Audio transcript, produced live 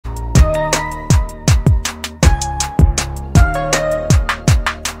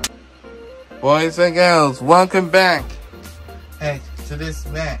Boys and girls, welcome back to this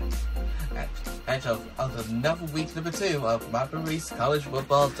match. Of another week number 2 of Marbury's college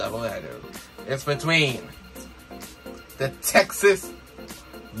football doubleheader. It's between the Texas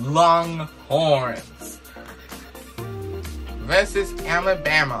Longhorns versus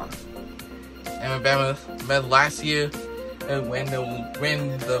Alabama. Alabama met last year and win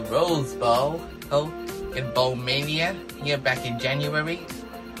the Rose Bowl in Bowl Mania here back in January.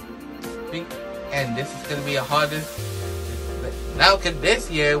 And this is going to be a harder. Now,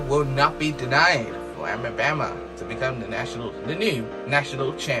 this year will not be denied for Alabama to become the new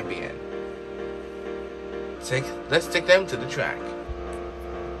national champion. Let's take them to the track.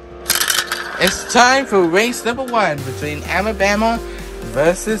 It's time for race number 1 between Alabama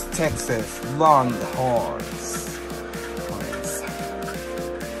versus Texas Longhorns.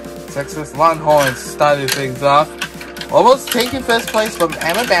 Texas Longhorns started things off, almost taking first place from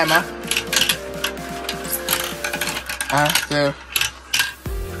Alabama. After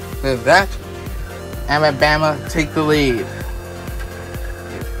that, Alabama take the lead.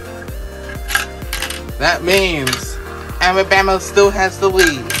 That means Alabama still has the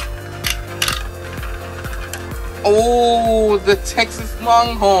lead. Oh, the Texas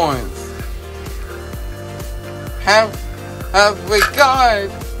Longhorns have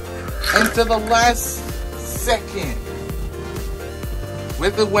regard into the last second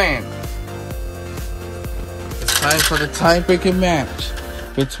with the win. It's time for the tiebreaker match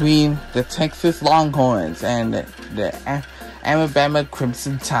between the Texas Longhorns and the Alabama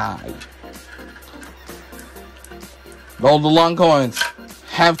Crimson Tide. Though the Longhorns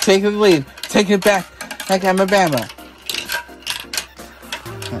have taken the lead, take it back like Alabama.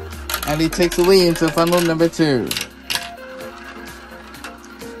 And he takes the lead into funnel number 2.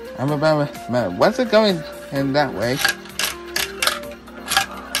 Alabama, man, what's it going in that way?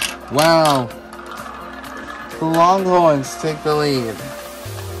 Wow. The Longhorns take the lead.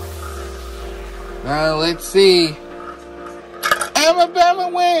 Now let's see. Alabama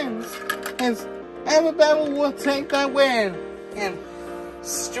wins. And Alabama will take that win and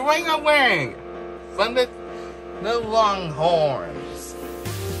string away from the Longhorns.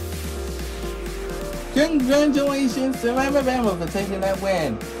 Congratulations to Alabama for taking that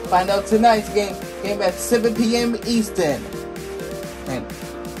win. Find out tonight's game at 7 p.m. Eastern and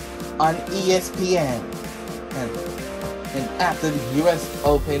on ESPN. And after the U.S.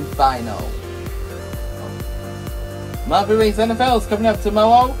 Open Final. Marbury's NFL is coming up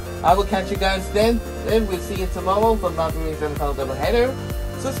tomorrow. I will catch you guys then. Then we'll see you tomorrow for Marbury's NFL Doubleheader.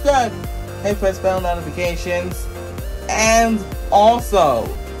 Subscribe and press bell notifications. And also,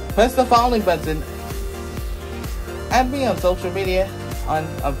 press the following button. Add me on social media on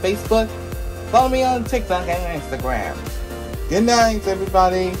Facebook. Follow me on TikTok and Instagram. Good night,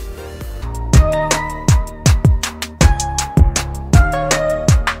 everybody.